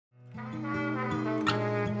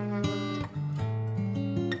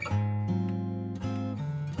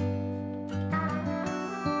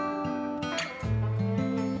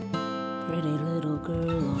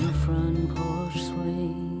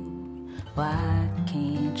Why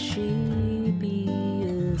can't she be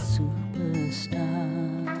a superstar?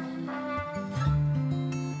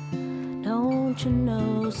 Don't you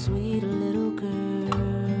know, sweet little girl,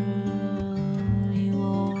 you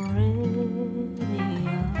already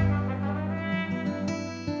are.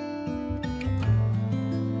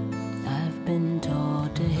 I've been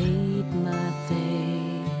taught to hate my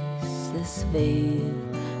face, this veil,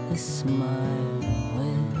 this smile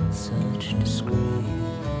with such disgrace.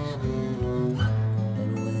 But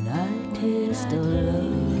when I taste of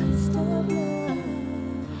love,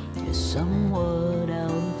 you're somewhat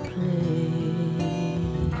out of place,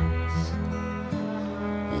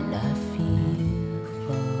 and I feel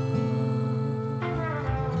far.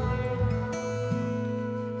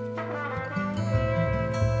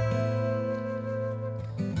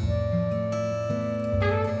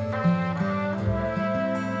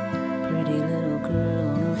 Pretty little girl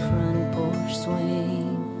on a front porch swing,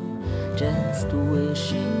 just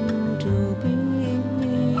wishing to be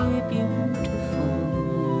beautiful.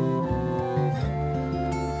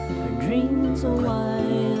 Her dreams are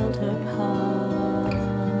wild, her heart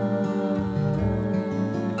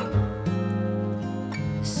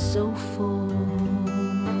is so full.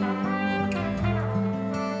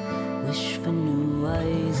 Wish for new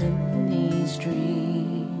eyes in these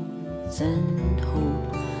dreams, and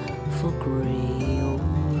hope for gray or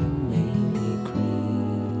maybe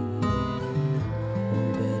cream, or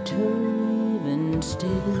better even still,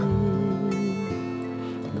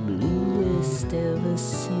 the bluest ever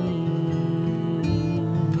seen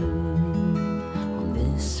on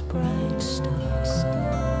this bright star sun.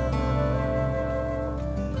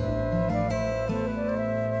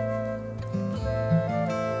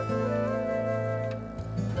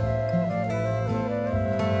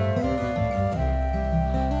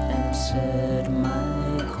 And set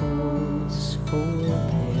my course for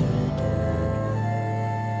paradise.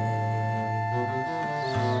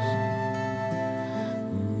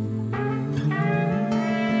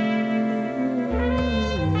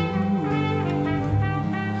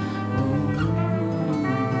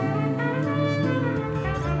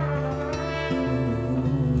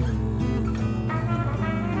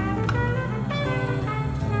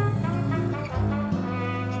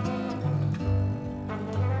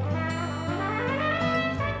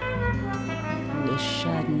 Wish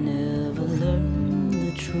I'd never learned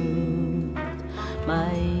the truth,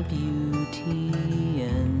 my beauty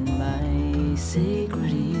and my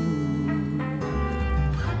sacred youth.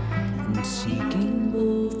 And seeking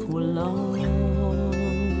both were lost.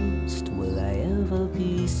 Will I ever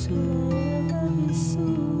be soothed?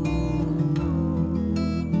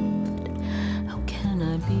 How can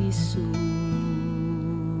I be soothed?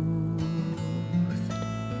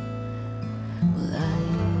 Will I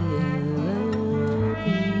ever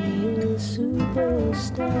be a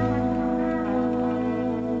superstar?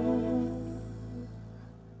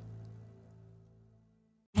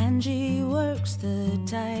 Angie works the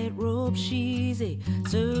tightrope, she's a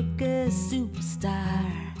circus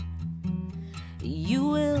superstar. You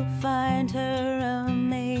will find her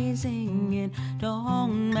amazing, it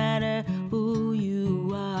don't matter who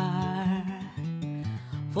you are.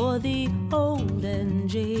 For the old and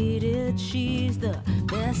jaded, she's the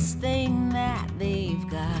best thing that they've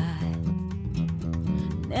got.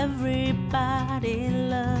 And everybody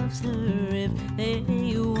loves her if they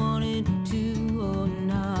wanted to or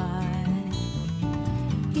not.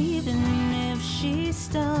 Even if she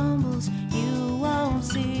stumbles, you won't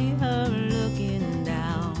see her looking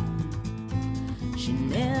down. She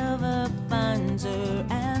never finds her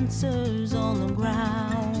answers on the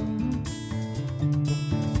ground.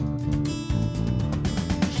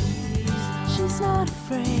 She's not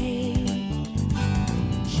afraid.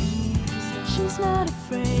 She's not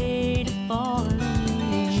afraid of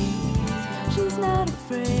falling. She's not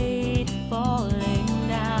afraid of falling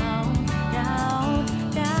down, down,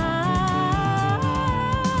 down.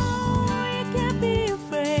 You can't be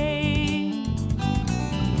afraid.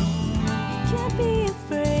 You can't be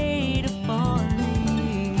afraid of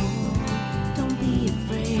falling. Don't be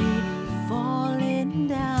afraid of falling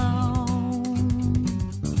down.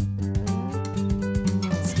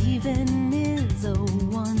 Stephen is a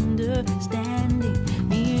wonder, standing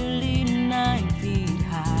nearly 9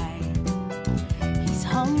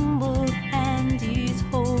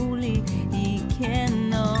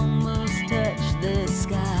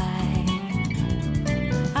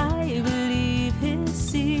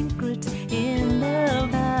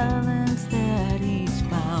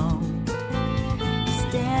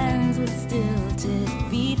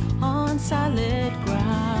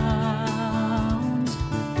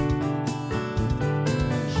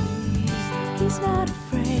 He's not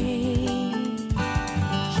afraid.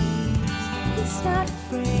 He's not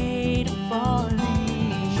afraid of falling.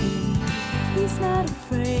 He's not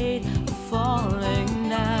afraid of falling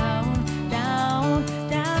down, down,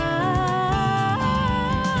 down.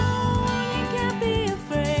 You can't be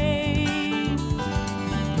afraid.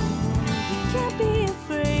 You can't be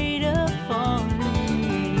afraid of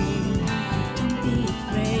falling. Don't be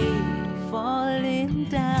afraid of falling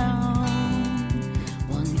down.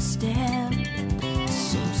 One step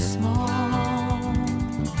so small.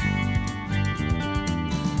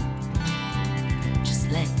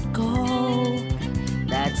 Just let go.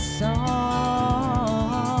 That's all.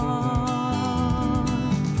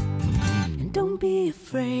 And don't be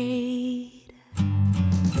afraid.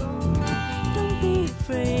 Don't be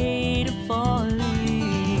afraid of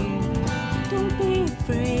falling. Don't be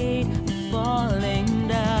afraid of falling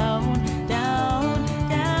down, down,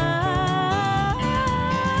 down.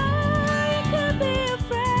 You can't be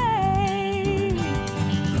afraid.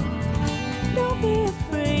 Don't be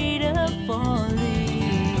afraid of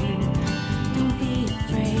falling. Don't be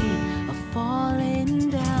afraid of falling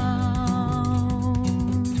down.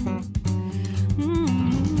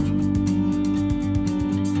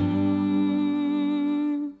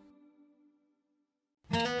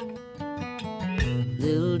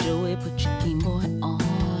 Little Joey, put your Game Boy on.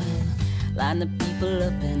 Line the people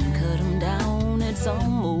up and cut them down. It's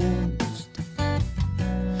almost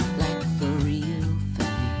like the real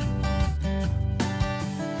thing.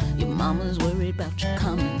 Your mama's worried about your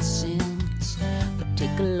common sense, but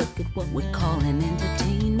take a look at what we call an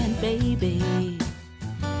entertainment, baby.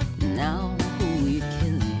 Now who you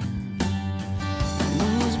killing? The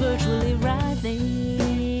moon's virtually right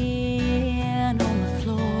there on the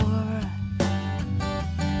floor.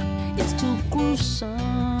 It's too gruesome.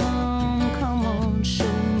 Come on,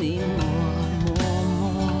 show me more, more,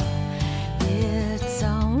 more. It's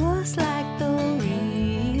almost like the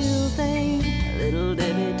real thing. Little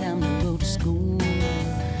Debbie down the road to school.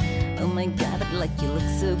 Oh my God, but like you look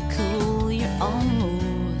so cool. You're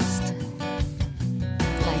almost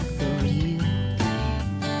like the real thing.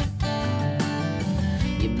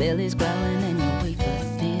 Your belly's growling and your wafer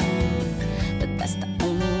thin, but that's the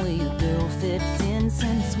only way a girl fits in.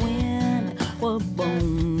 Since when were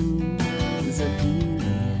bones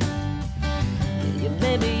appealing? Your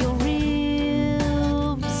baby, your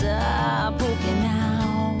ribs are broken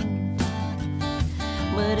out,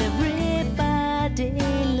 but everybody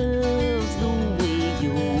loves the way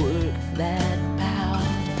you work that pout.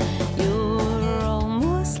 You're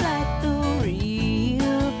almost like the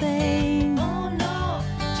real thing. Oh no,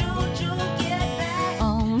 Jojo, get back.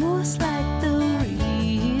 Almost like the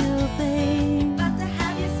real thing. About to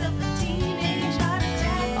have yourself a teenage heart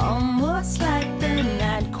attack. Almost like the,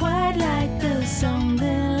 not quite like the,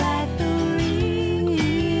 something like the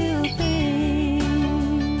real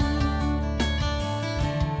thing.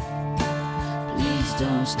 Please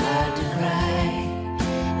don't start to cry,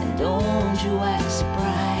 and don't you act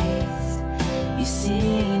surprised. You've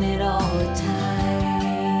seen it all the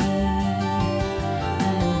time.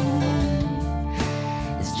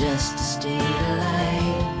 It's just to stay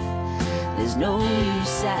alive. There's no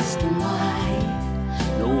use asking why.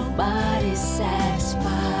 Nobody's satisfied.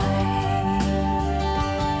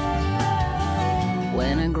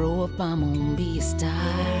 When I grow up, I'm gonna be a star.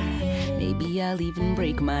 Maybe I'll even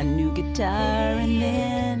break my new guitar, and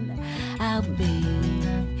then I'll be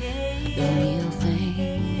the real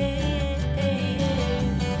thing.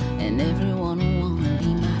 And everyone will wanna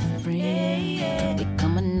be my friend. They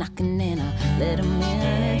come a knocking and I let them in.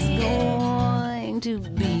 It's going to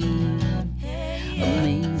be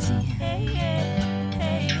amazing.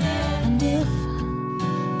 And if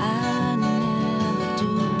I never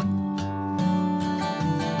do,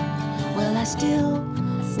 well, I still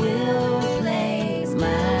will play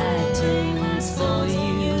my tunes for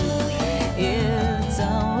you. It's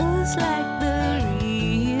almost like the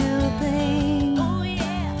real thing. Oh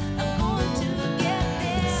yeah, I'm going to get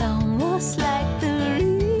there. It's almost like the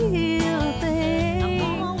real thing. I'm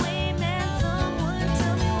on my way, man. Someone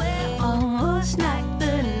tell me where. Almost like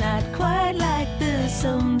the, not quite like the,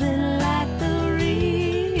 something like the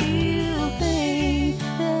real thing.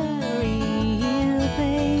 The real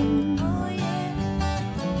thing. Oh yeah.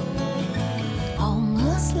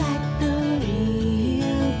 Almost like the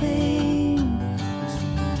real thing.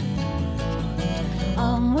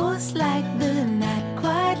 Almost like the, not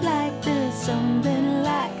quite like the, something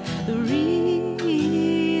like the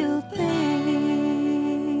real thing.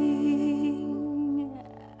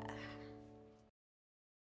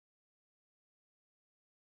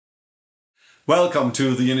 Welcome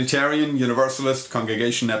to the Unitarian Universalist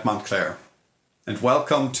Congregation at Montclair. and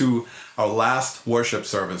welcome to our last worship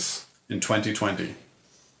service in 2020.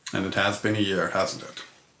 And it has been a year, hasn't it?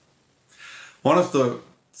 One of the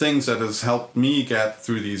things that has helped me get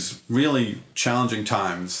through these really challenging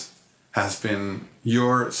times has been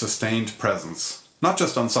your sustained presence, not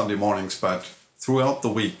just on Sunday mornings, but throughout the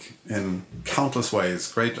week in countless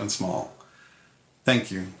ways, great and small.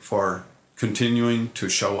 Thank you for continuing to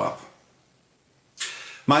show up.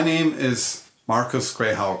 My name is Marcus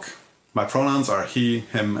Greyhawk. My pronouns are he,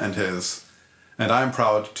 him, and his, and I am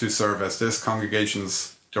proud to serve as this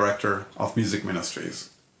congregation's Director of Music Ministries.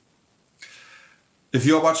 If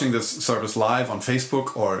you are watching this service live on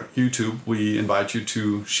Facebook or YouTube, we invite you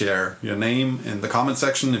to share your name in the comment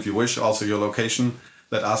section if you wish, also your location.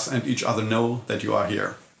 Let us and each other know that you are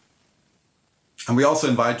here. And we also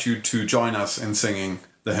invite you to join us in singing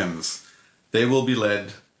the hymns. They will be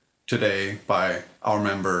led today by our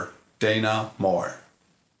member, Dana Moore.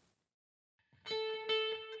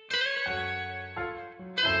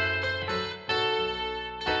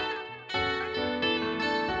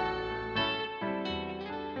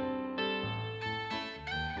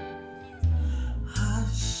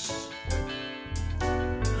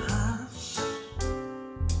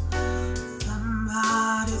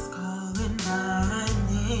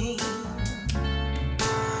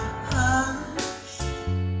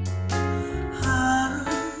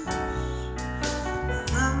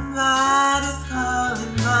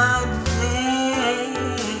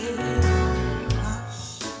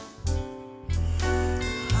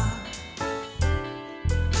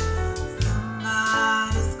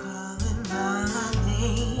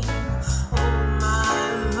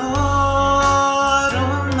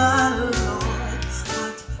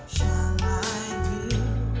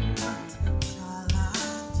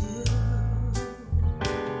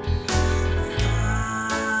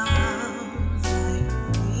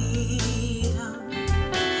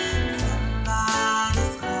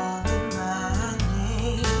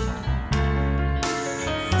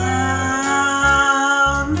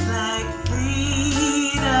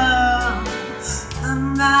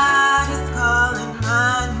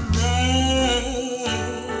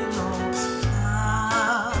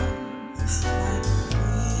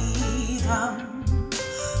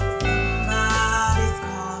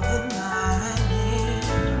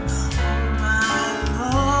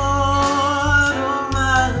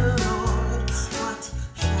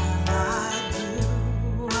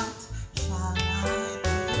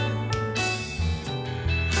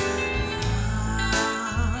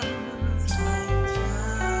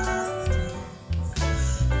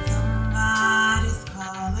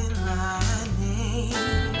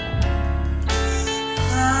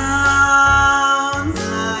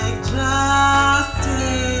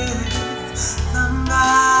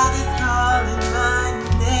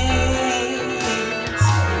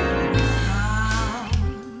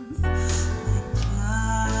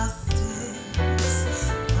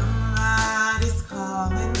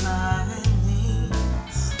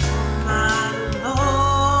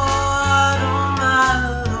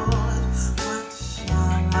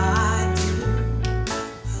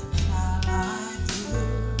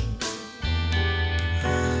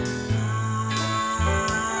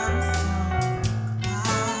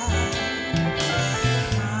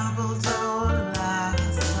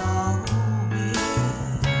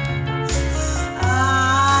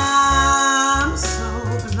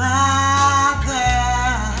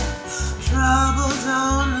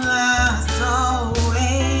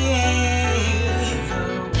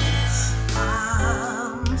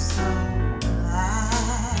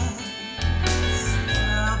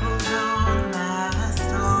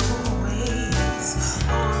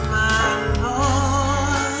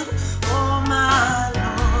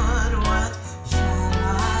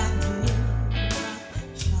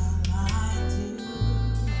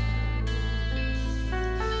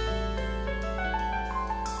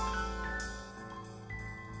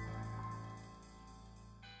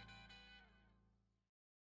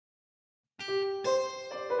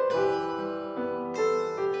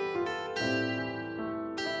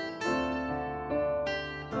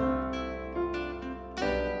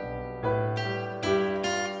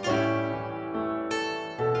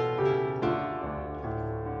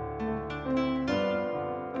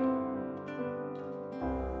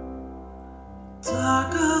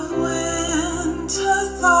 Dark of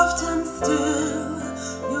winter, soft and still,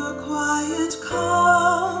 your quiet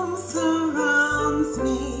calm surrounds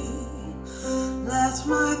me. Let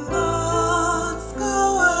my thoughts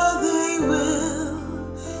go where they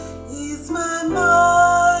will, ease my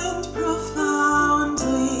mind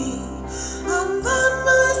profoundly, and then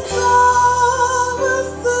my soul will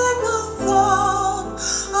sing a song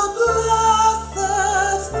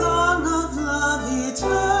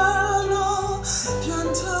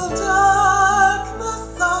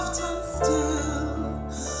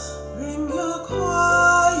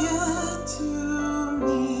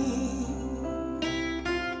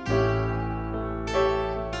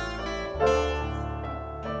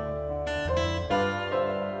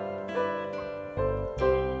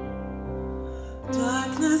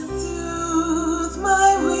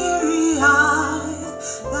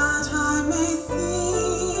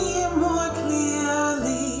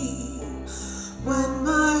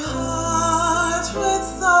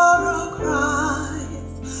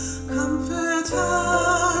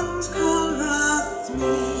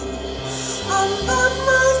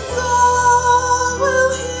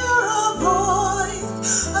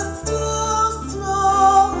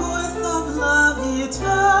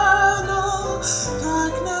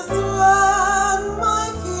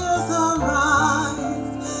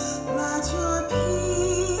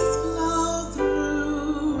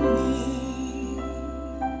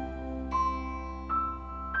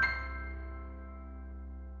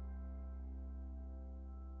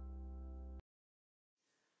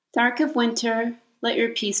Dark of winter, let your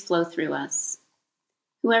peace flow through us.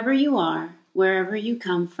 Whoever you are, wherever you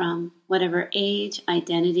come from, whatever age,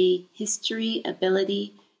 identity, history,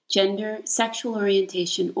 ability, gender, sexual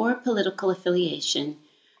orientation, or political affiliation,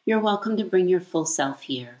 you're welcome to bring your full self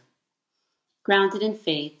here. Grounded in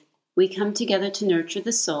faith, we come together to nurture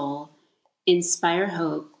the soul, inspire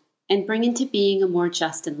hope, and bring into being a more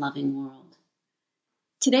just and loving world.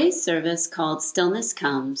 Today's service, called Stillness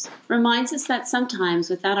Comes, reminds us that sometimes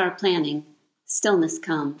without our planning, stillness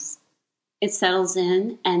comes. It settles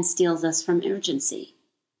in and steals us from urgency.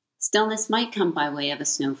 Stillness might come by way of a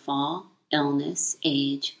snowfall, illness,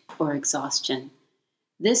 age, or exhaustion.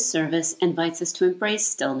 This service invites us to embrace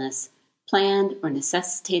stillness, planned or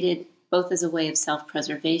necessitated both as a way of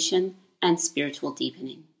self-preservation and spiritual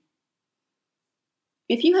deepening.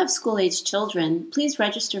 If you have school-aged children, please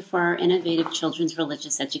register for our innovative children's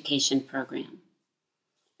religious education program.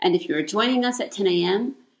 And if you are joining us at 10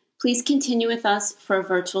 a.m., please continue with us for a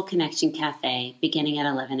virtual connection cafe beginning at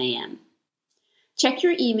 11 a.m. Check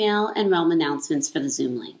your email and realm announcements for the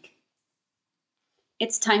Zoom link.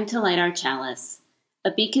 It's time to light our chalice,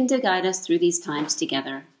 a beacon to guide us through these times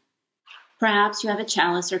together. Perhaps you have a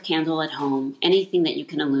chalice or candle at home, anything that you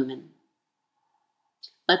can illumine.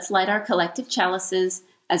 Let's light our collective chalices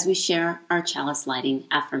as we share our chalice lighting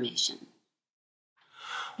affirmation.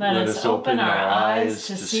 Let us open our eyes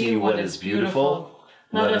to see what is beautiful.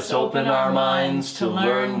 Let us open our minds to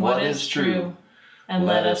learn what is true. And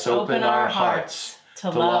let us open our hearts to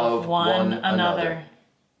love one another.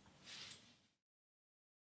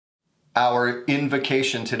 Our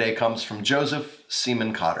invocation today comes from Joseph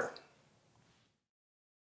Seaman Cotter.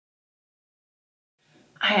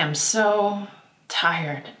 I am so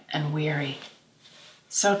tired and weary,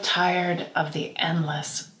 so tired of the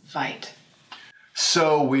endless fight.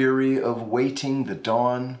 So weary of waiting the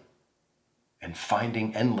dawn and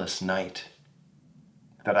finding endless night,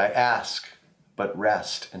 that I ask but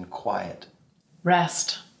rest and quiet.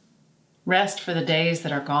 Rest. Rest for the days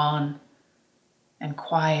that are gone, and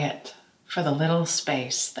quiet for the little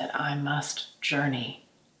space that I must journey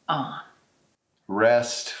on.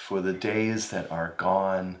 Rest for the days that are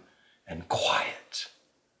gone, and quiet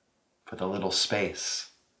for the little space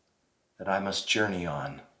that I must journey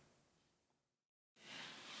on.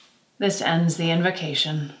 This ends the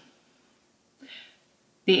invocation.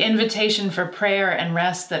 The invitation for prayer and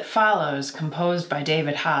rest that follows, composed by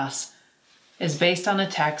David Haas, is based on a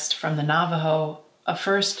text from the Navajo, a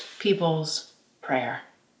First Peoples prayer.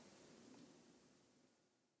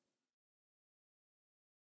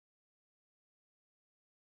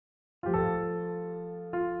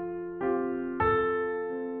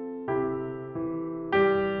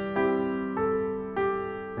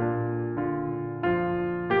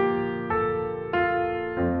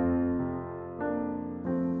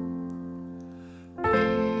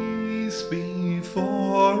 Peace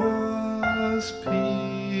before us,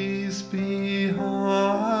 peace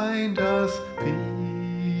behind us,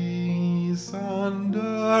 peace under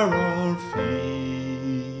our feet.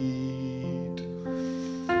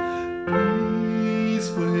 Peace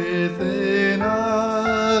within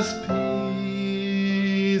us,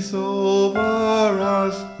 peace over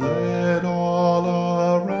us, let all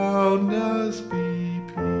around us be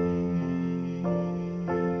peace.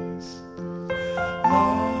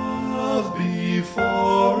 Love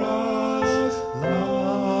before us,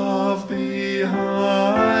 love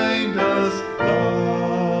behind us,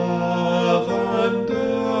 love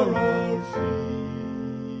under our feet.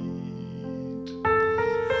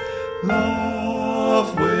 Love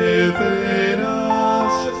within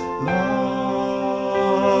us,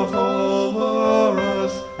 love over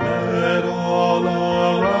us, let all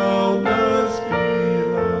around us be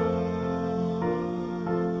love.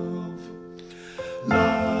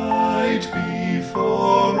 Light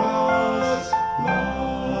before us,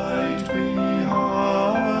 light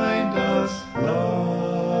behind us,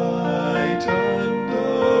 light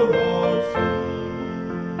under our feet.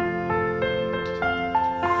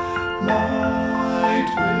 Light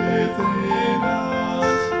within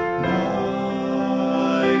us,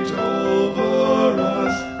 light over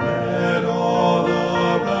us, let all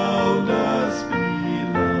around us be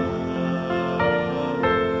light.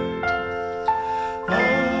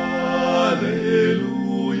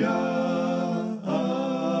 Alleluia,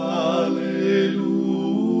 alleluia,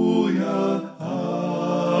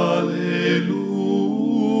 alleluia.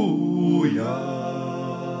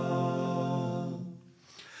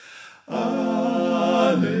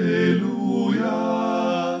 Alleluia,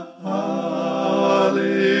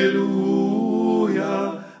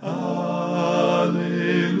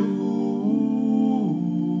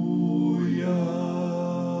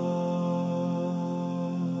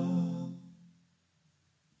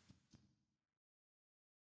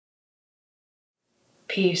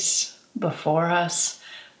 Peace before us,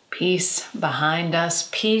 peace behind us,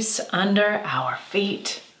 peace under our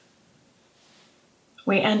feet.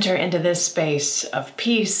 We enter into this space of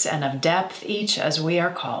peace and of depth, each as we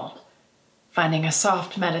are called, finding a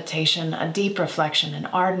soft meditation, a deep reflection, an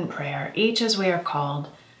ardent prayer, each as we are called,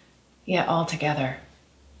 yet all together.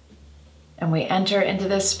 And we enter into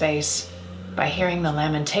this space by hearing the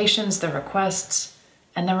lamentations, the requests,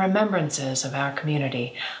 and the remembrances of our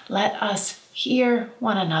community. Let us hear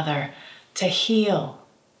one another to heal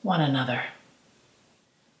one another.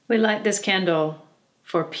 We light this candle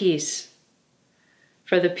for peace,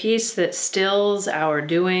 for the peace that stills our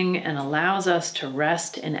doing and allows us to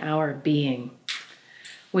rest in our being.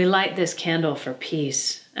 We light this candle for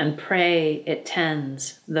peace and pray it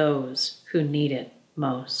tends those who need it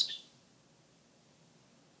most.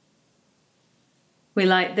 We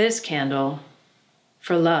light this candle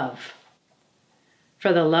for love,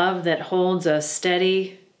 for the love that holds us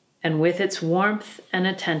steady and with its warmth and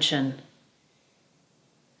attention.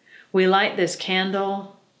 We light this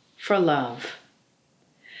candle for love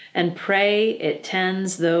and pray it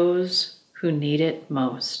tends those who need it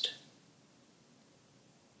most.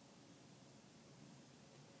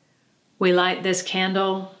 We light this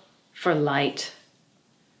candle for light,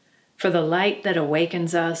 for the light that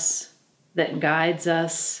awakens us, that guides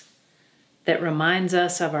us, that reminds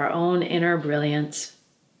us of our own inner brilliance.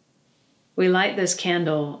 We light this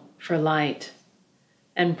candle for light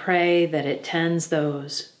and pray that it tends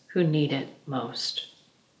those who need it most.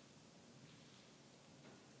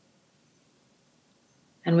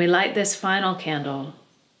 And we light this final candle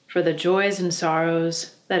for the joys and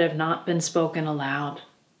sorrows that have not been spoken aloud.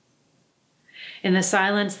 In the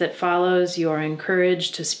silence that follows, you are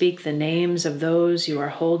encouraged to speak the names of those you are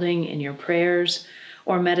holding in your prayers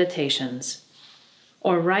or meditations,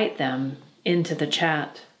 or write them into the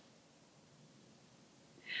chat.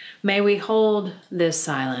 May we hold this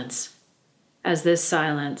silence as this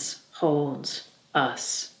silence holds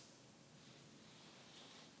us.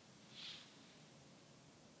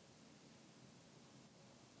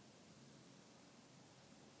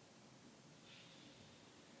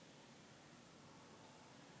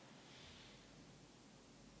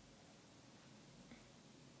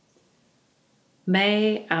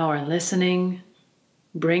 May our listening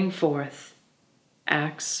bring forth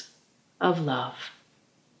acts of love.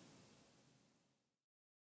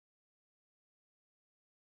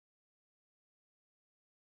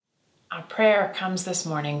 Our prayer comes this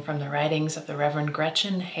morning from the writings of the Reverend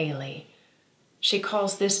Gretchen Haley. She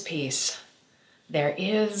calls this piece, "There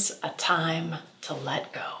is a time to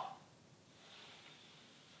let go."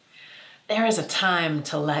 There is a time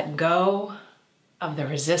to let go of the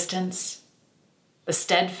resistance, the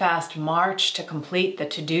steadfast march to complete the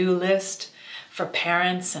to-do list for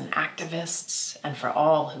parents and activists and for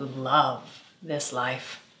all who love this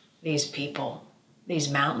life, these people, these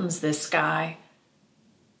mountains, this sky.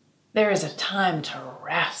 There is a time to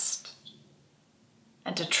rest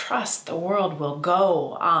and to trust the world will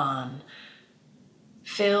go on,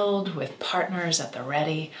 filled with partners at the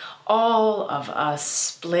ready, all of us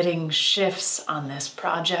splitting shifts on this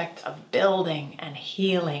project of building and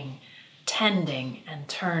healing, tending and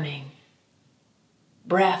turning.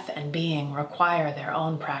 Breath and being require their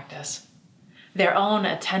own practice, their own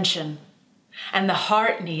attention, and the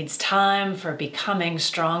heart needs time for becoming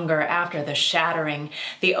stronger after the shattering,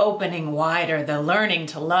 the opening wider, the learning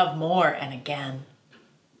to love more and again.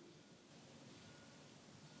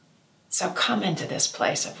 So come into this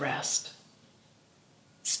place of rest.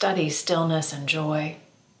 Study stillness and joy.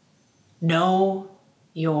 Know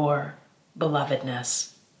your belovedness,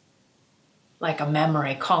 like a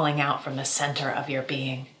memory calling out from the center of your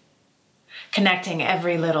being, connecting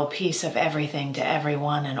every little piece of everything to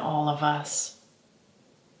everyone and all of us.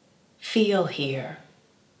 Feel here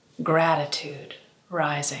gratitude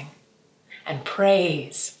rising and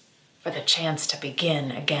praise for the chance to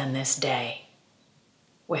begin again this day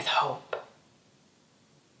with hope.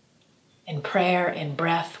 In prayer, in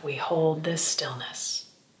breath, we hold this stillness.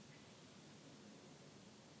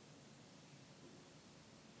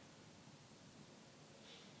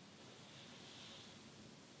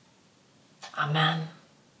 Amen.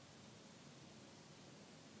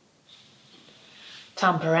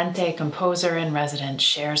 Tom Parente, composer in residence,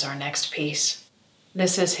 shares our next piece.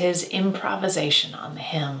 This is his improvisation on the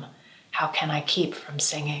hymn, "How Can I Keep From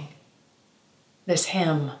Singing?" This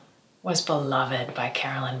hymn was beloved by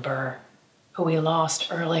Carolyn Burr, who we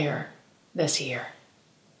lost earlier this year.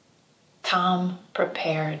 Tom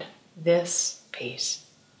prepared this piece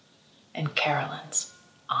in Carolyn's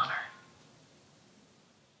honor.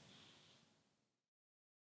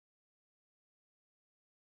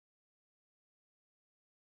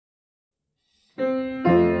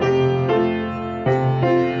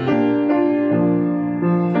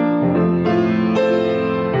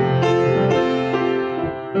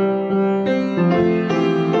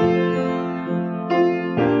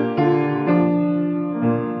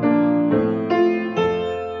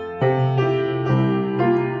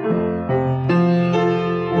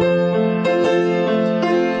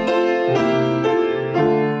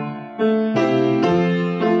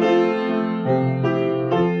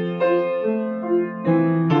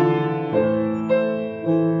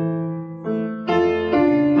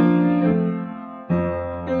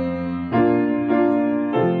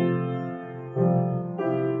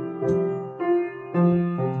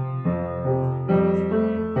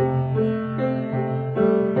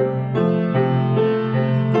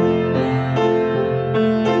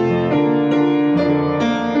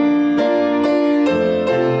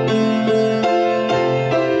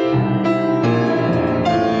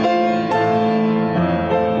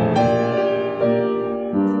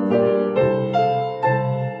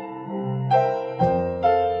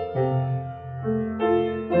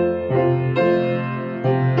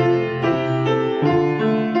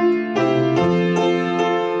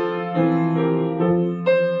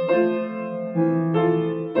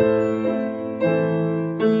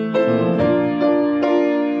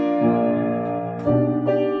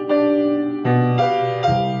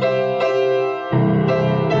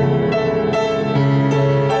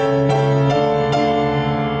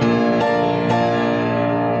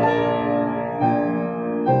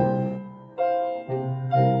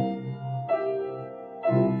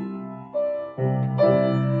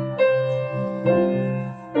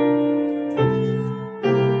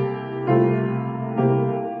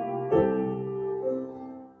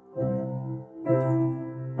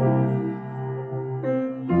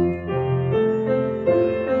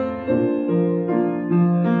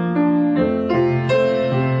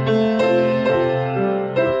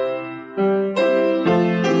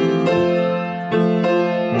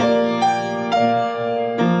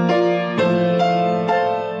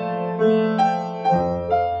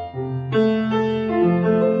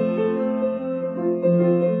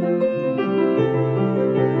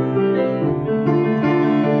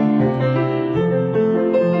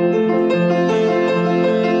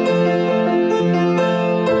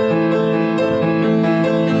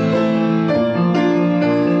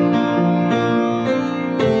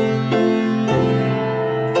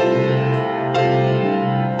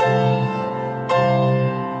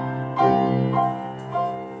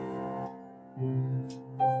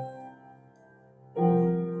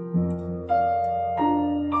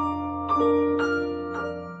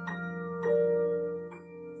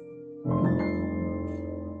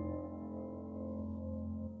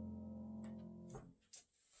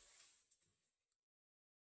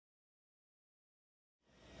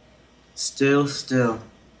 Still, Still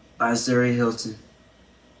by Zuri Hilton.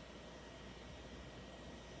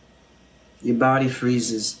 Your body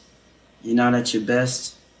freezes. You're not at your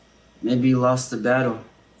best. Maybe you lost the battle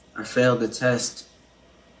or failed the test.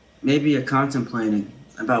 Maybe you're contemplating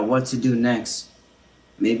about what to do next.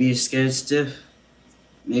 Maybe you're scared stiff.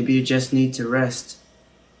 Maybe you just need to rest.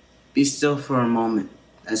 Be still for a moment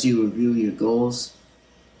as you review your goals,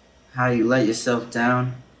 how you let yourself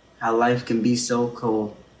down, how life can be so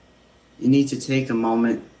cold. You need to take a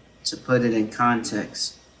moment to put it in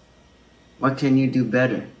context. What can you do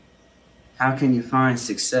better? How can you find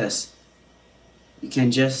success? You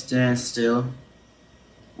can just stand still,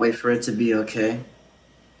 wait for it to be okay.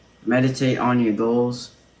 Meditate on your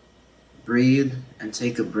goals, breathe and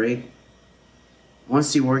take a break.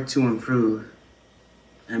 Once you work to improve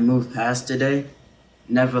and move past today,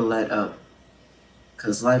 never let up,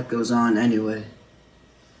 'cause life goes on anyway.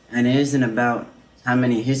 And it isn't about how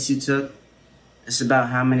many hits you took, it's about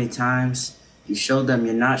how many times you showed them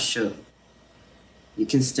you're not shook. You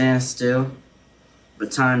can stand still,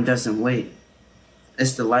 but time doesn't wait.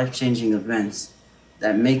 It's the life-changing events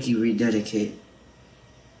that make you rededicate.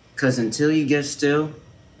 'Cause until you get still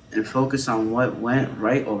and focus on what went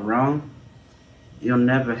right or wrong, you'll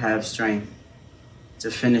never have strength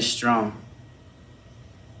to finish strong.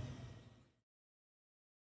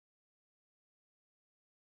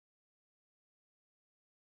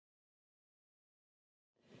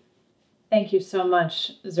 Thank you so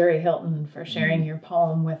much, Zuri Hilton, for sharing your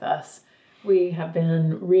poem with us. We have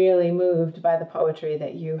been really moved by the poetry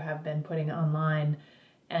that you have been putting online,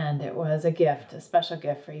 and it was a gift, a special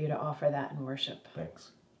gift for you to offer that in worship.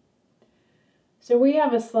 Thanks. So we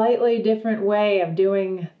have a slightly different way of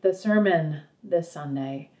doing the sermon this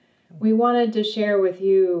Sunday. We wanted to share with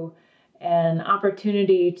you an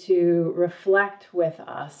opportunity to reflect with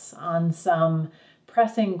us on some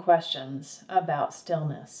pressing questions about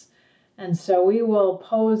stillness. And so we will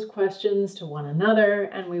pose questions to one another,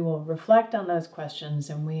 and we will reflect on those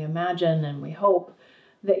questions, and we imagine and we hope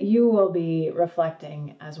that you will be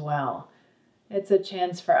reflecting as well. It's a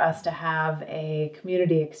chance for us to have a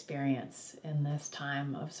community experience in this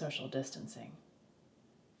time of social distancing.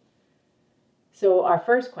 So our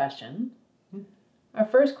first question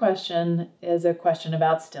is a question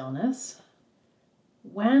about stillness.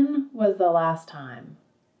 When was the last time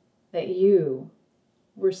that you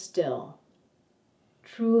were still,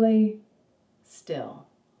 truly still?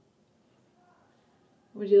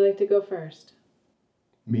 Would you like to go first?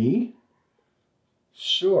 Me?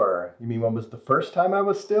 Sure. You mean when was the first time I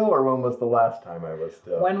was still, or when was the last time I was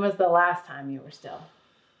still? When was the last time you were still?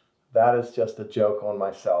 That is just a joke on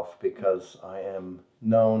myself, because I am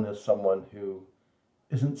known as someone who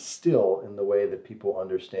isn't still in the way that people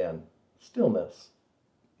understand stillness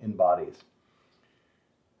in bodies.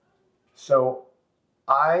 So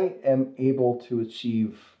I am able to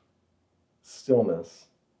achieve stillness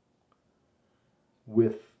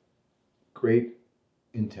with great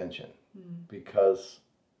intention, because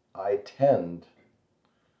I tend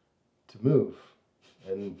to move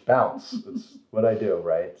and bounce. It's what I do,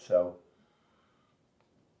 right? So,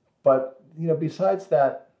 but, besides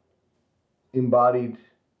that embodied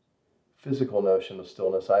physical notion of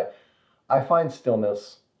stillness, I find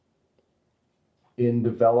stillness in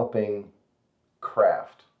developing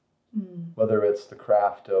craft, whether it's the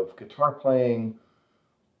craft of guitar playing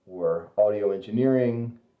or audio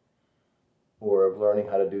engineering, or of learning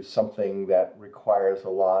how to do something that requires a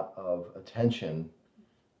lot of attention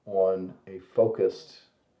on a focused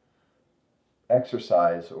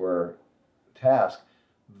exercise or task.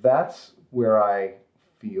 That's where I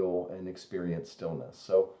feel and experience stillness.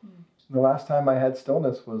 So the last time I had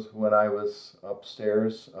stillness was when I was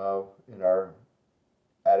upstairs in our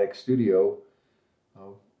attic studio,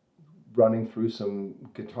 running through some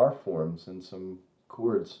guitar forms and some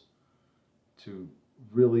chords to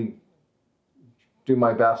really do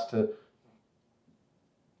my best to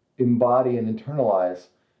embody and internalize,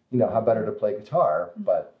 how better to play guitar.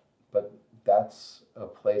 But that's a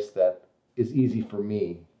place that is easy for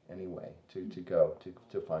me anyway to go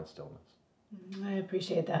to find stillness. I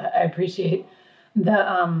appreciate that. I appreciate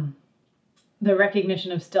the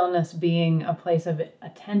recognition of stillness being a place of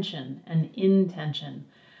attention and intention,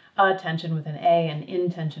 attention with an A and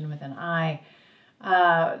intention with an I.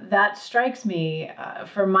 That strikes me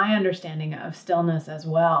for my understanding of stillness as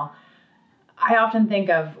well. I often think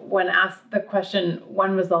of, when asked the question,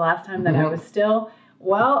 when was the last time that I was still?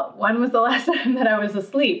 Well, when was the last time that I was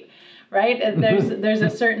asleep, right? There's a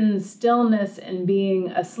certain stillness in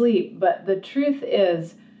being asleep, but the truth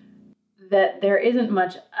is that there isn't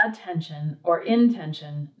much attention or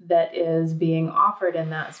intention that is being offered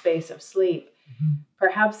in that space of sleep.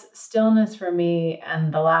 Perhaps stillness for me,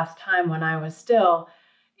 and the last time when I was still,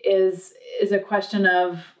 is a question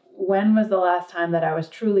of, when was the last time that I was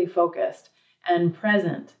truly focused and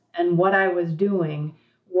present, and what I was doing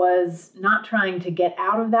was not trying to get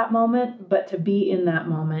out of that moment, but to be in that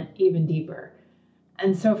moment even deeper.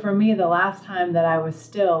 And so for me, the last time that I was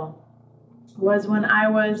still was when I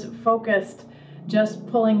was focused, just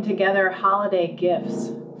pulling together holiday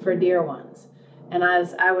gifts for dear ones. And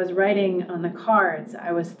as I was writing on the cards,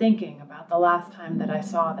 I was thinking about the last time that I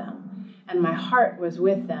saw them, and my heart was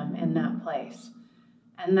with them in that place.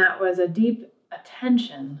 And that was a deep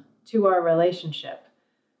attention to our relationship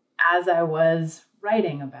as I was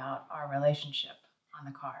writing about our relationship on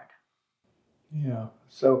the card. Yeah.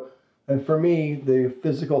 So, and for me, the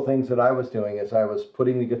physical things that I was doing is I was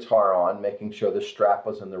putting the guitar on, making sure the strap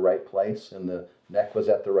was in the right place and the neck was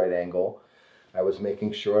at the right angle. I was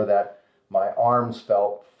making sure that my arms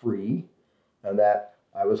felt free and that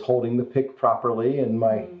I was holding the pick properly and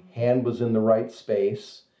my hand was in the right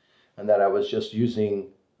space, and that I was just using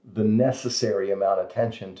the necessary amount of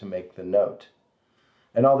tension to make the note.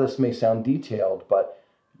 And all this may sound detailed, but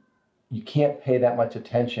you can't pay that much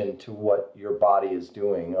attention to what your body is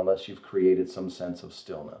doing unless you've created some sense of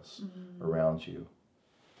stillness around you.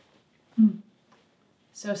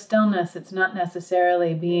 So stillness, it's not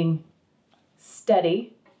necessarily being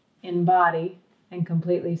steady in body and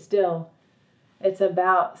completely still. It's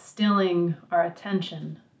about stilling our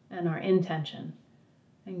attention and our intention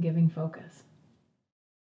and giving focus.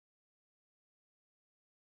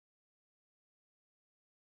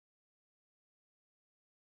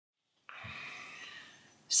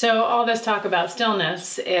 So all this talk about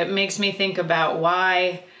stillness, it makes me think about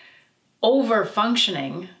why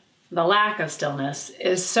over-functioning the lack of stillness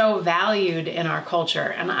is so valued in our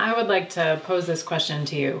culture. And I would like to pose this question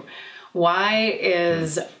to you. Why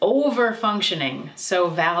is over-functioning so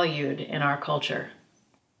valued in our culture?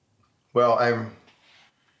 Well, I'm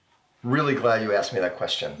really glad you asked me that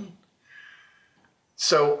question.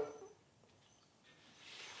 So,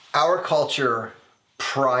 our culture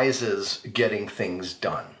prizes getting things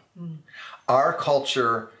done. Our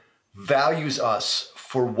culture values us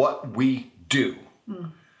for what we do.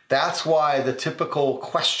 That's why the typical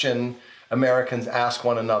question Americans ask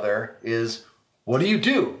one another is, what do you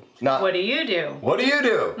do? Not, what do you do? What do you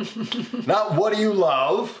do? Not what do you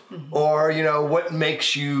love, or, what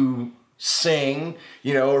makes you sing,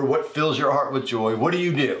 or what fills your heart with joy. What do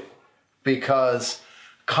you do? Because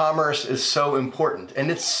commerce is so important.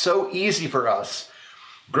 And it's so easy for us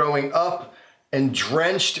growing up and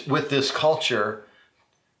drenched with this culture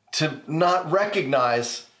to not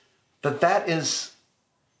recognize that that is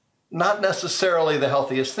not necessarily the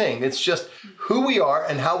healthiest thing. It's just who we are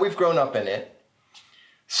and how we've grown up in it.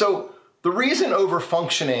 So the reason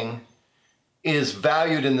over-functioning is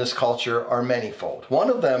valued in this culture are manifold. One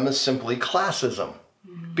of them is simply classism.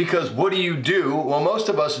 Because what do you do? Well, most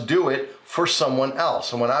of us do it for someone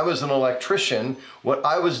else. And when I was an electrician, what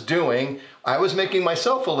I was doing, I was making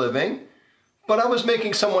myself a living, but I was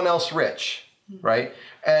making someone else rich, right?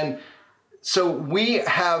 And so we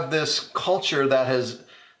have this culture that has,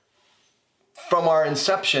 from our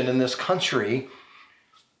inception in this country,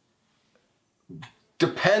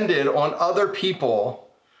 depended on other people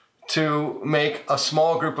to make a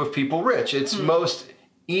small group of people rich. It's most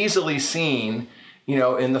easily seen,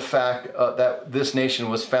 in the fact that this nation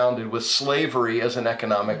was founded with slavery as an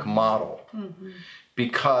economic model,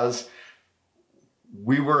 because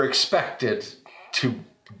we were expected to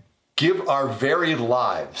give our very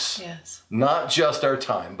lives, not just our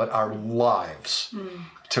time, but our lives,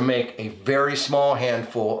 to make a very small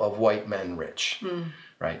handful of white men rich,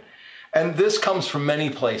 right? And this comes from many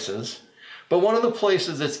places, but one of the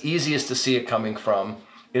places that's easiest to see it coming from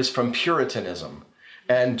is from Puritanism.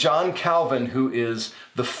 And John Calvin, who is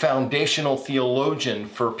the foundational theologian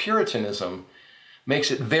for Puritanism,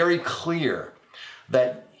 makes it very clear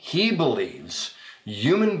that he believes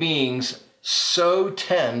human beings so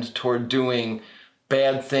tend toward doing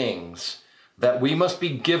bad things that we must be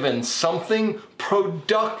given something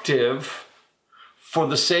productive for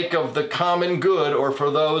the sake of the common good, or for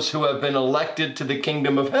those who have been elected to the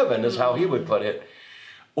kingdom of heaven, is how he would put it.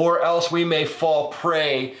 Or else we may fall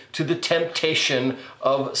prey to the temptation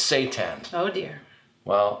of Satan. Oh dear.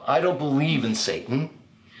 Well, I don't believe in Satan,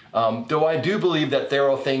 though I do believe that there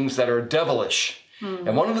are things that are devilish.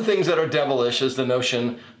 And one of the things that are devilish is the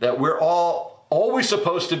notion that we're all always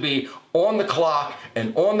supposed to be on the clock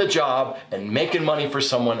and on the job and making money for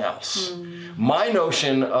someone else. My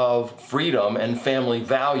notion of freedom and family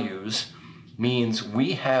values means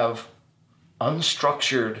we have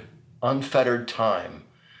unstructured, unfettered time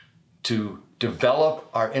to develop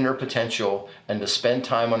our inner potential and to spend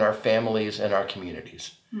time on our families and our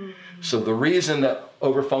communities. So the reason that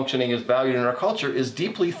overfunctioning is valued in our culture is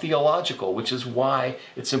deeply theological, which is why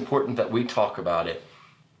it's important that we talk about it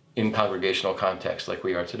in congregational context like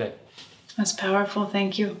we are today. That's powerful.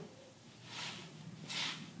 Thank you.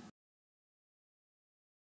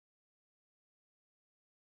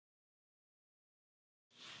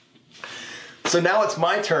 So now it's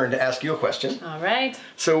my turn to ask you a question. All right.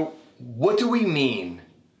 So what do we mean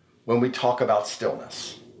when we talk about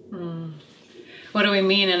stillness? What do we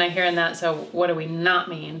mean? And I hear in that, so what do we not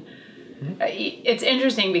mean? It's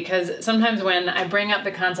interesting because sometimes when I bring up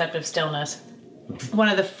the concept of stillness, one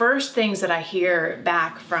of the first things that I hear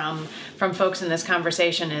back from folks in this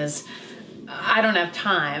conversation is, I don't have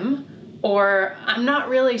time, or I'm not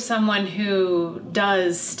really someone who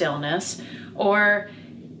does stillness, or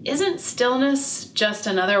isn't stillness just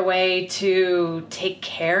another way to take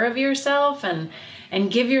care of yourself and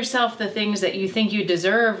give yourself the things that you think you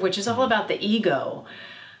deserve, which is all about the ego?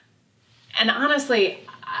 And honestly,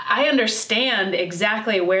 I understand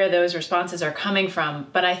exactly where those responses are coming from,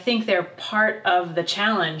 but I think they're part of the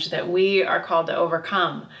challenge that we are called to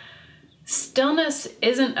overcome. Stillness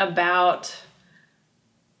isn't about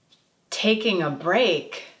taking a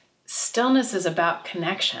break. Stillness is about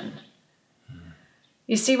connection.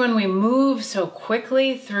 You see, when we move so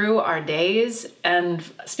quickly through our days, and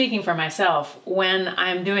speaking for myself, when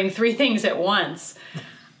I'm doing 3 things at once,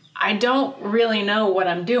 I don't really know what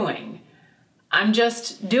I'm doing. I'm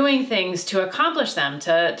just doing things to accomplish them,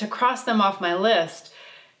 to cross them off my list.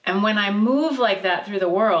 And when I move like that through the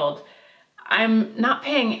world, I'm not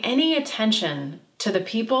paying any attention to the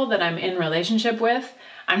people that I'm in relationship with.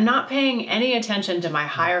 I'm not paying any attention to my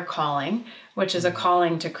higher calling, which is a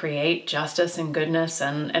calling to create justice and goodness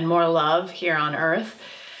and more love here on earth.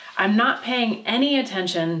 I'm not paying any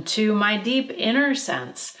attention to my deep inner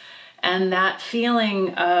sense and that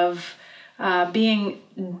feeling of being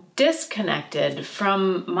disconnected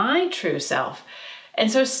from my true self. And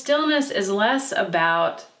so stillness is less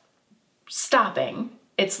about stopping.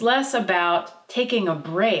 It's less about taking a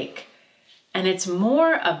break. And it's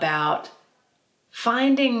more about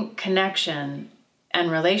finding connection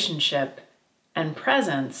and relationship and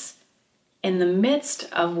presence in the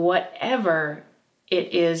midst of whatever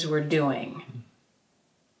it is we're doing.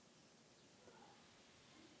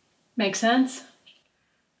 Make sense?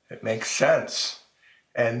 It makes sense.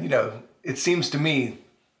 And, you know, it seems to me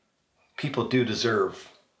people do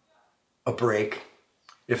deserve a break,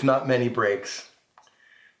 if not many breaks.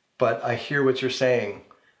 But I hear what you're saying,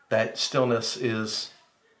 that stillness is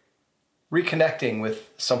reconnecting with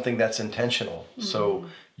something that's intentional. Mm-hmm. So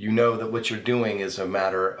you know that what you're doing is a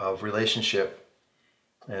matter of relationship,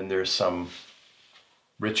 and there's some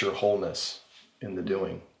richer wholeness in the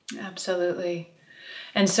doing. Absolutely.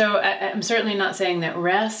 And so I'm certainly not saying that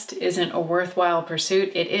rest isn't a worthwhile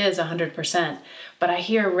pursuit. It is 100%. But I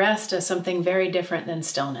hear rest as something very different than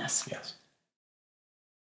stillness. Yes.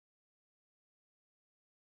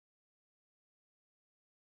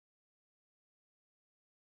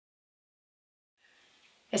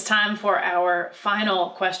 It's time for our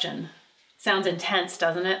final question. Sounds intense,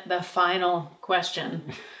 doesn't it? The final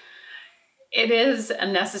question. It is a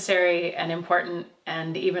necessary and important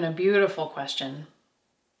and even a beautiful question.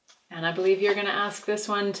 And I believe you're going to ask this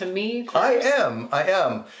one to me first. I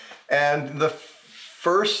am. And the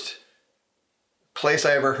first place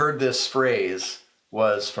I ever heard this phrase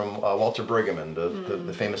was from Walter Brueggemann,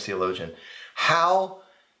 the famous theologian. How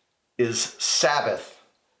is Sabbath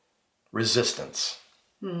resistance?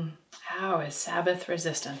 How is Sabbath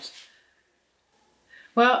resistance?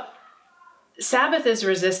 Well, Sabbath is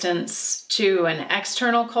resistance to an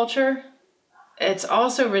external culture. It's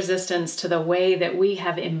also resistance to the way that we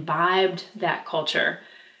have imbibed that culture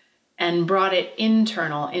and brought it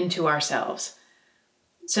internal into ourselves.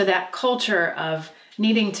 So that culture of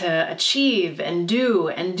needing to achieve and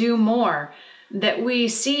do more that we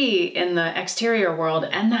see in the exterior world,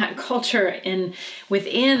 and that culture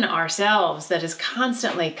within ourselves that is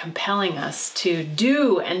constantly compelling us to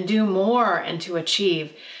do and do more and to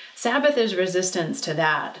achieve. Sabbath is resistance to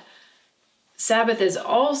that. Sabbath is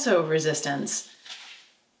also resistance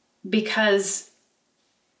because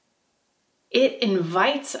it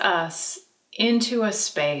invites us into a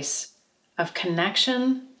space of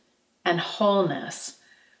connection and wholeness.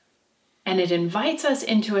 And it invites us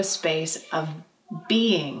into a space of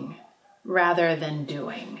being rather than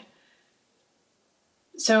doing.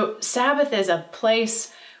 So Sabbath is a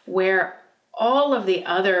place where all of the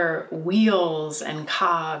other wheels and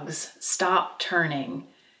cogs stop turning,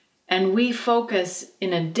 and we focus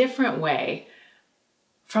in a different way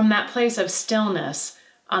from that place of stillness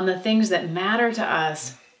on the things that matter to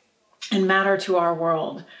us and matter to our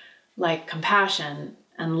world, like compassion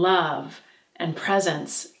and love and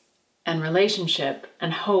presence and relationship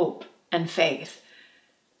and hope and faith.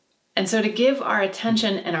 And so to give our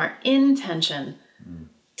attention and our intention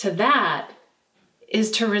to that is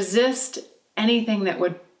to resist anything that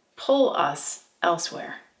would pull us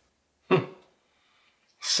elsewhere.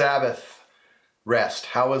 Sabbath, rest,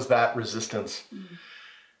 how is that resistance?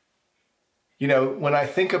 You know, when I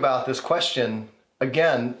think about this question,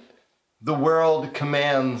 again, the world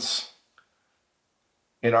commands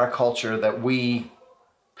in our culture that we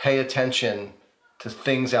pay attention to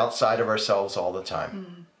things outside of ourselves all the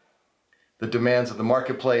time. The demands of the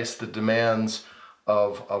marketplace, the demands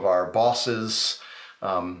of our bosses,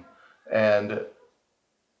 and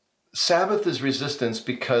Sabbath is resistance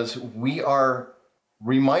because we are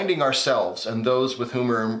reminding ourselves and those with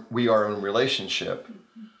whom we are in relationship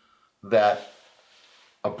that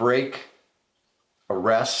a break, a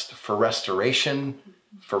rest for restoration,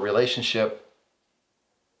 for relationship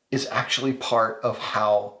is actually part of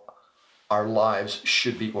how our lives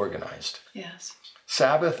should be organized. Yes.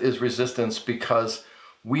 Sabbath is resistance because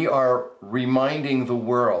we are reminding the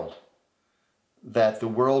world that the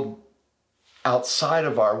world outside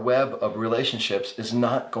of our web of relationships is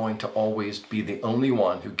not going to always be the only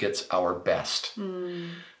one who gets our best.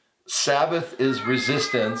 Sabbath is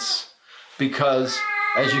resistance because,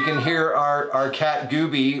 as you can hear our cat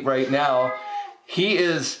Gooby right now, he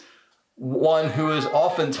is one who has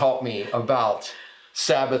often taught me about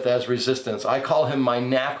Sabbath as resistance. I call him my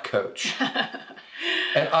nap coach.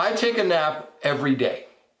 And I take a nap every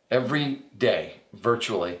day,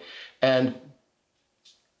 virtually. And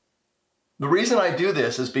The reason I do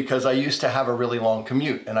this is because I used to have a really long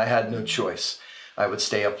commute and I had no choice. I would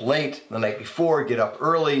stay up late the night before, get up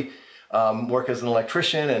early, work as an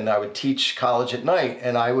electrician, and I would teach college at night,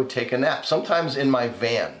 and I would take a nap, sometimes in my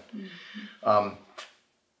van.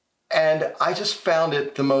 And I just found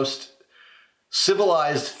it the most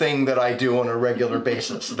civilized thing that I do on a regular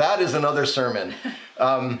basis. That is another sermon.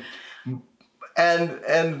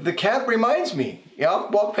 And the cat reminds me, I'll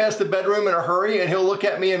walk past the bedroom in a hurry and he'll look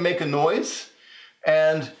at me and make a noise.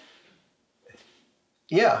 And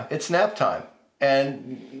yeah, it's nap time.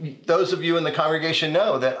 And those of you in the congregation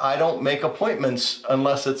know that I don't make appointments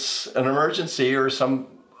unless it's an emergency or some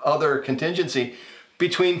other contingency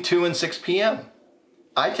between 2 and 6 p.m.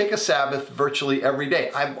 I take a Sabbath virtually every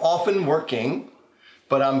day. I'm often working,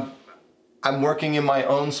 but I'm working in my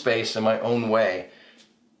own space, in my own way,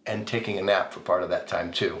 and taking a nap for part of that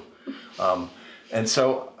time too. And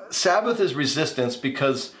so Sabbath is resistance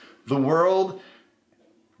because the world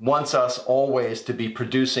wants us always to be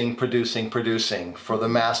producing for the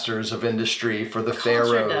masters of industry, for the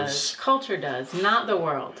pharaohs. Culture does, not the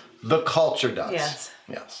world. The culture does. Yes.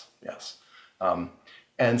 Yes.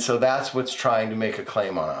 And so that's what's trying to make a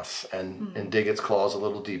claim on us and dig its claws a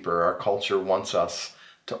little deeper. Our culture wants us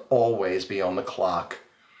to always be on the clock,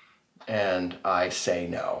 and I say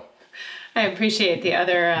no. I appreciate the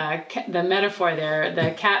other, the metaphor there,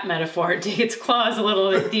 the cat metaphor, dig its claws a little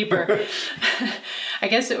bit deeper. I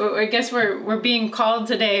guess we're being called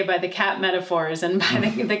today by the cat metaphors and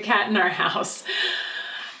by the cat in our house.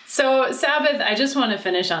 So Sabbath, I just want to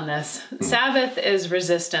finish on this. Sabbath is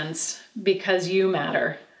resistance because you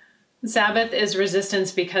matter. Sabbath is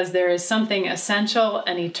resistance because there is something essential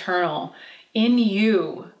and eternal in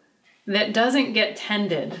you that doesn't get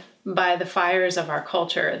tended by the fires of our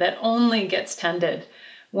culture, that only gets tended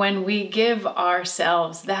when we give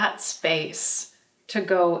ourselves that space to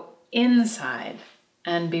go inside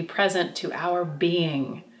and be present to our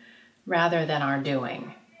being rather than our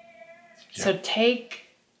doing. Yeah. So take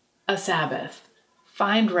a Sabbath,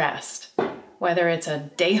 find rest, whether it's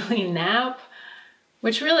a daily nap,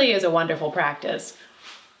 which really is a wonderful practice,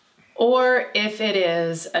 or if it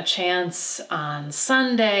is a chance on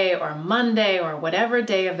Sunday or Monday or whatever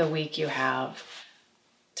day of the week you have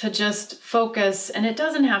to just focus, and it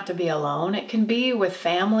doesn't have to be alone, it can be with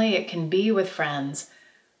family, it can be with friends,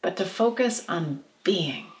 but to focus on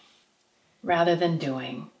being rather than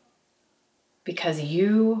doing, because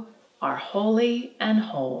you are holy and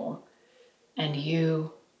whole, and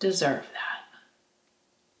you deserve that.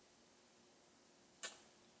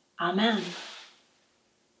 Amen.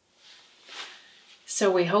 So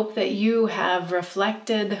we hope that you have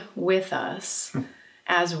reflected with us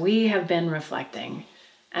as we have been reflecting.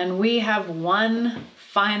 And we have one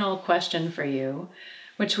final question for you,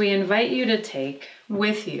 which we invite you to take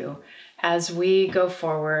with you as we go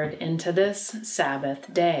forward into this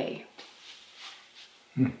Sabbath day.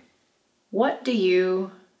 What do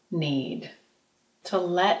you need to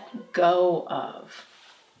let go of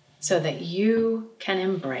so that you can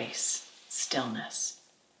embrace stillness?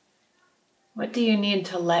 What do you need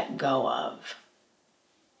to let go of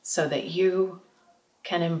so that you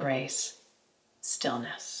can embrace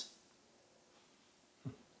stillness?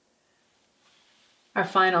 Our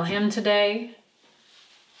final hymn today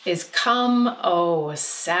is Come, O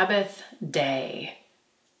Sabbath Day.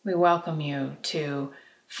 We welcome you to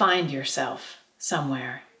find yourself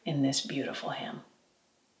somewhere in this beautiful hymn.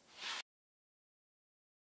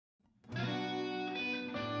 Come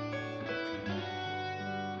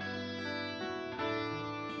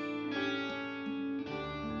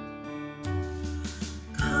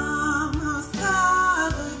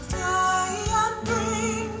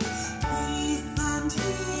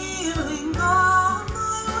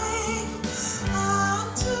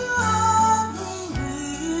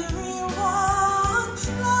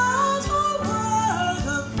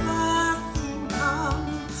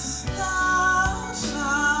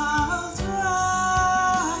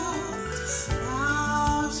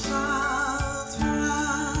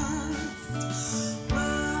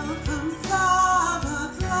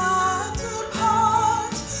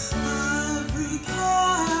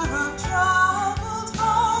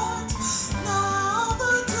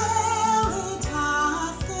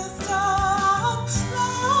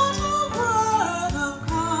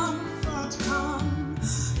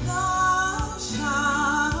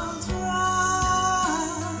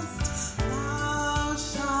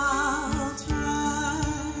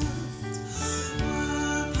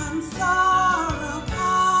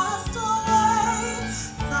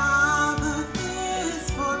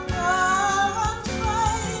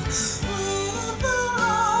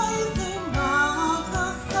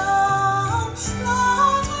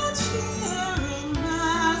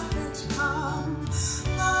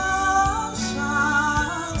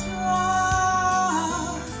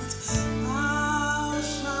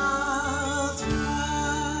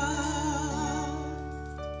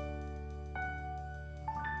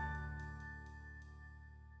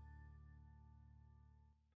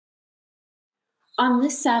On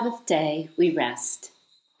this Sabbath day, we rest,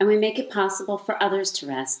 and we make it possible for others to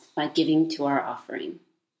rest by giving to our offering.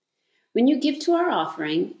 When you give to our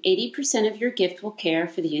offering, 80% of your gift will care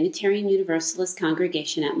for the Unitarian Universalist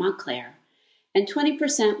congregation at Montclair, and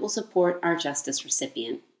 20% will support our Justice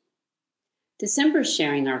recipient. December's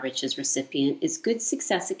Sharing Our Riches recipient is Good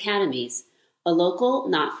Success Academies, a local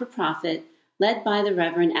not-for-profit led by the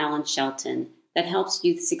Reverend Alan Shelton that helps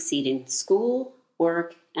youth succeed in school,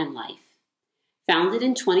 work, and life. Founded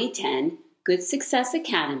in 2010, Good Success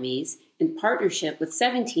Academies, in partnership with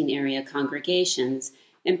 17 area congregations,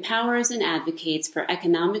 empowers and advocates for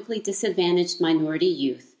economically disadvantaged minority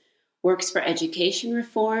youth, works for education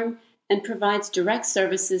reform, and provides direct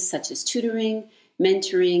services such as tutoring,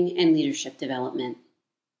 mentoring, and leadership development.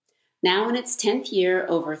 Now in its 10th year,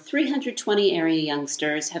 over 320 area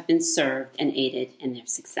youngsters have been served and aided in their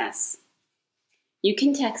success. You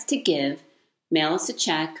can text to give, mail us a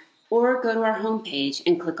check, or go to our homepage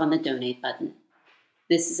and click on the donate button.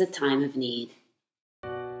 This is a time of need.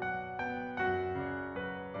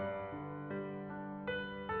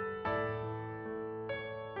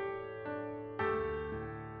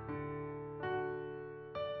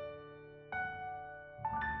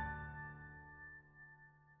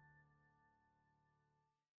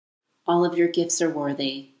 All of your gifts are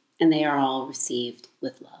worthy, and they are all received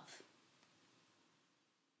with love.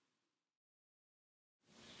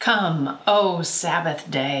 Come, O Sabbath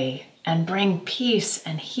day, and bring peace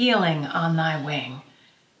and healing on thy wing.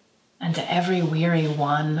 And to every weary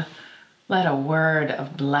one, let a word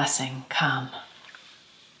of blessing come.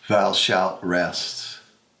 Thou shalt rest.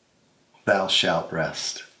 Thou shalt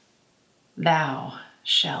rest. Thou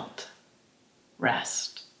shalt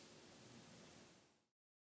rest.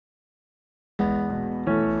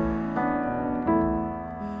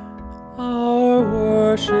 Our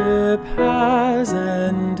worship has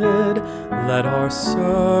ended, let our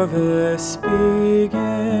service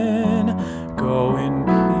begin. Go in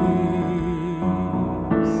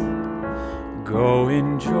peace, go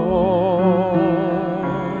in joy,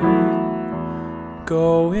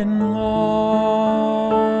 go in love.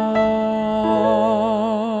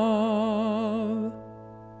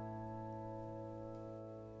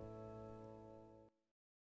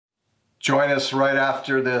 Join us right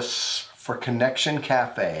after this for Connection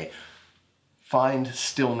Cafe. Find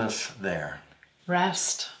stillness there.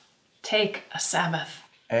 Rest. Take a Sabbath.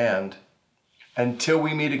 And until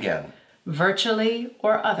we meet again, virtually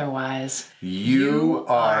or otherwise, you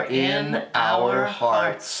are in our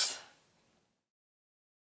hearts.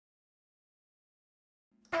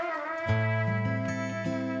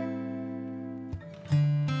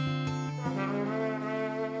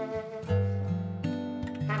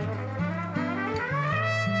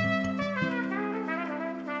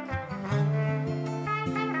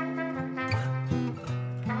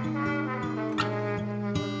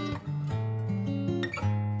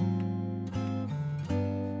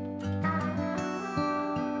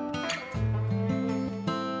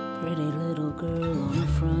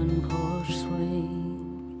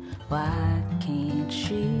 Why can't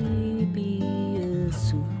she be a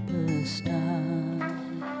superstar?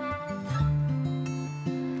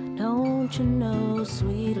 Don't you know,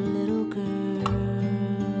 sweet little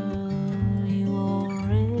girl, you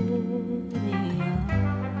already are.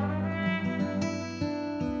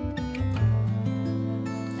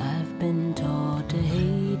 I've been taught to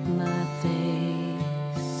hate my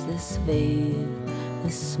face, this veil,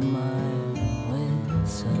 this smile with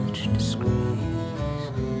such disgrace.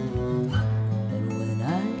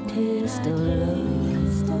 Taste of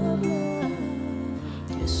love,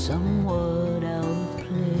 you're somewhat out of place,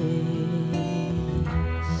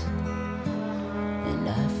 and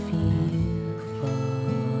I feel far.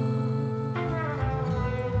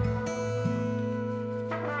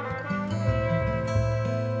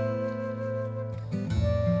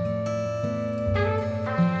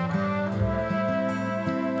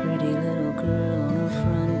 Pretty little girl on her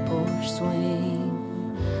front porch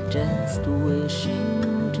swing, just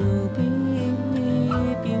wishing to be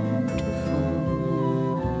beautiful.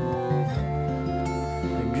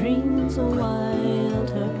 Her dreams are wild,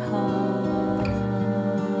 her heart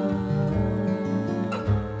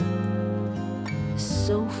is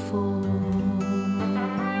so full.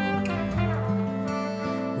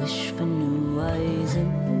 Wish for new eyes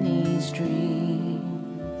in these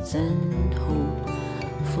dreams, and hope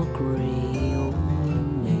for gray or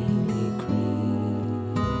navy green.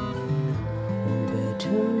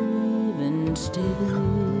 Even still,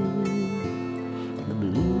 the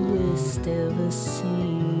bluest ever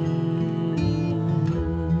seen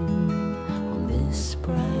on this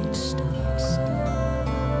bright star.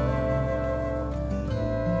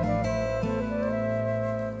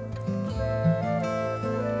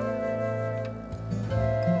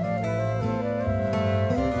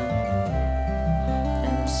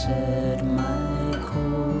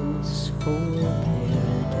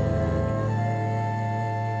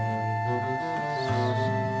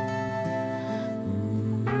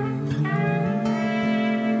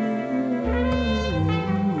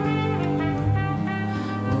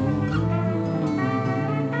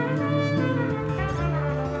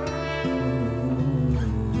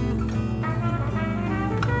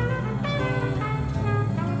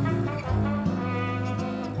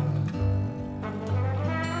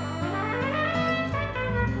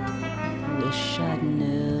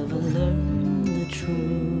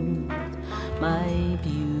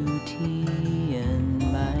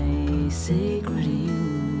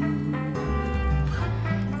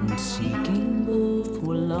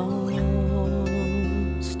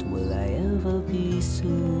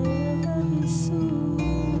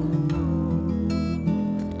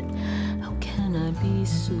 be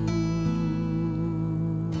soothed.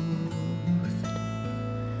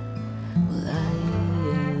 Will I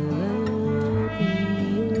ever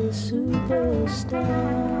be a superstar?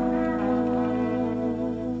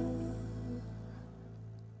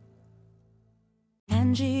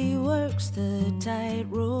 Angie works the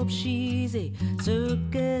tightrope, she's a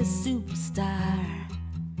circus superstar.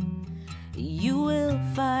 You will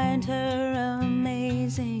find her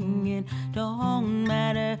amazing, it don't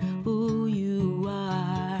matter who you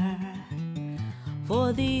are.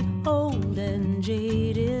 For the old and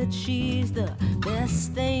jaded, she's the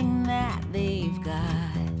best thing that they've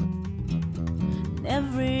got. And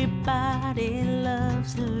everybody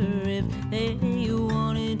loves her if they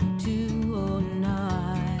wanted to or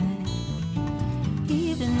not.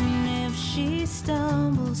 Even if she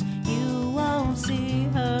stumbles, you won't see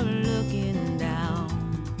her looking down.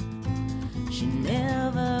 She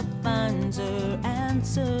never finds her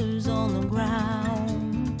answers on the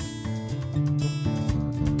ground.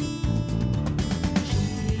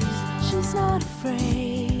 She's not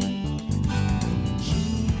afraid.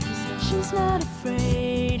 She's not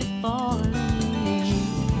afraid of falling.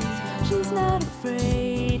 She's not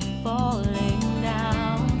afraid of falling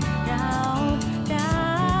down, down,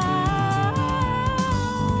 down.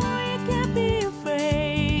 You can't be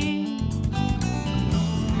afraid.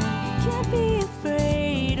 You can't be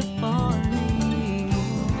afraid of falling.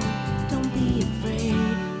 Don't be afraid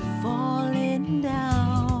of falling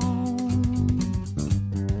down.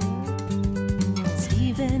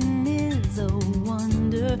 Stephen is a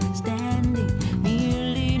wonder, standing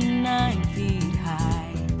nearly 9 feet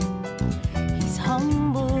high. He's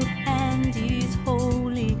humble and he's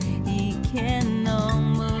holy. He can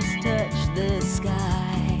almost touch the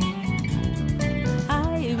sky.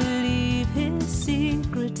 I believe his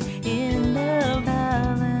secret's in the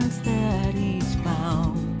balance that he's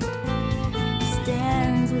found. He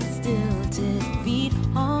stands with stilted feet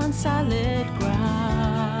on solid ground.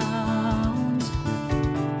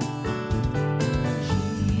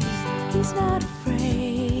 He's not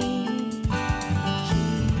afraid.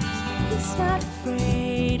 He's not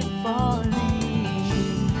afraid of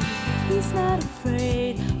falling. He's not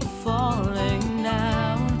afraid of falling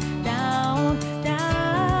down, down,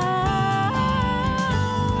 down.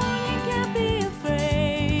 You can't be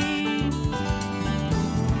afraid.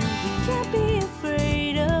 You can't be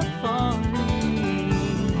afraid of falling.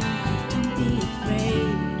 Don't be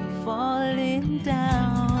afraid of falling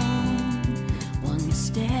down. One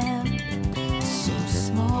step so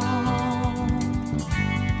small.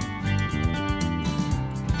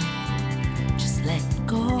 Just let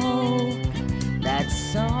go,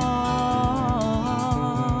 that's all.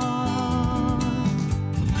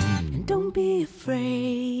 And don't be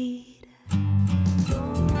afraid.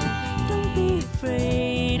 Don't be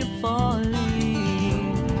afraid of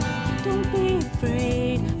falling. Don't be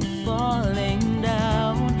afraid of falling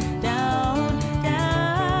down, down,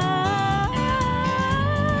 down.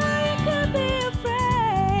 You can't be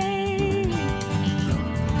afraid.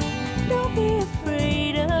 Don't be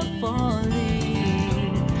afraid of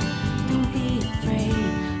falling. Don't be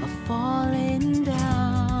afraid of falling down.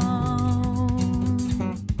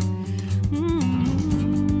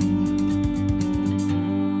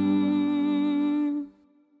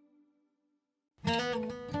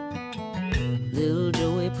 Little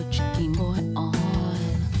Joey, put your Game Boy on.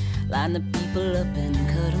 Line the people up and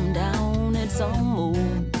cut them down. It's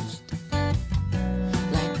almost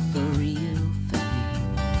like the real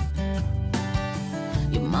thing.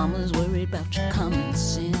 Your mama's worried about your common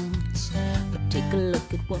sense, but take a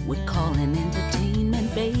look at what we're calling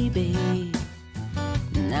entertainment, baby.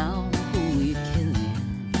 Now who you killing?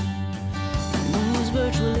 The moon's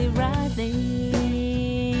virtually right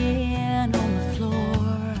there on the floor.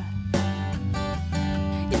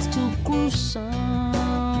 It's too gruesome.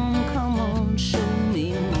 Come on, show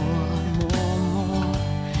me more, more, more.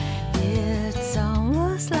 It's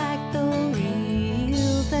almost like the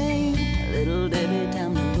real thing. Little Debbie,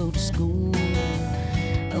 time to go to school.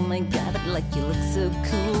 Oh my God, but like you look so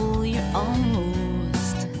cool. You're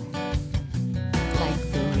almost like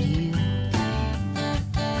the real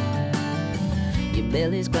thing. Your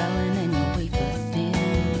belly's growling and your wafer thin,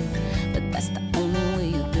 but that's the only way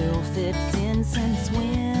a girl fits in. Since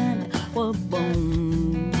when were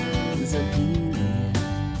bones of helium?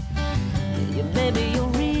 Your baby, your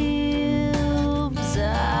ribs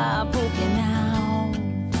are broken out,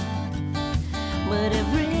 but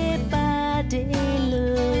everybody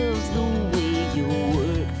loves the way you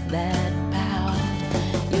work that pout.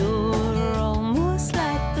 You're almost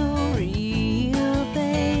like the real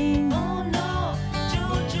thing. Oh no,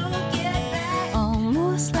 Jojo, get back.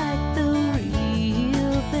 Almost like the real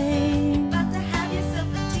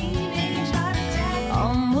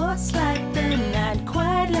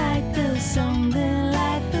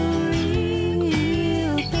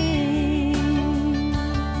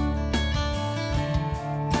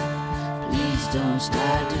don't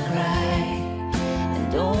start to cry,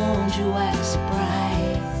 and don't you act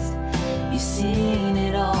surprised. You've seen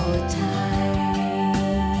it all the time.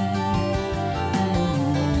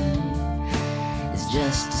 It's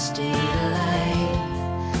just a state of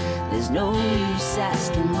life. There's no use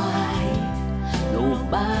asking why.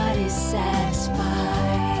 Nobody's satisfied.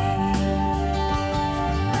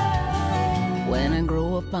 When I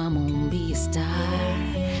grow up, I'm gonna be a star.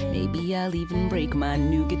 Maybe I'll even break my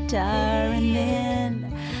new guitar, and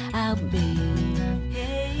then I'll be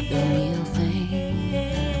the real thing.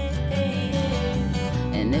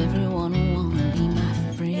 And everyone will wanna be my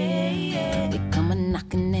friend. They come a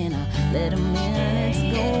knocking and I let them in. It's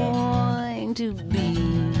going to be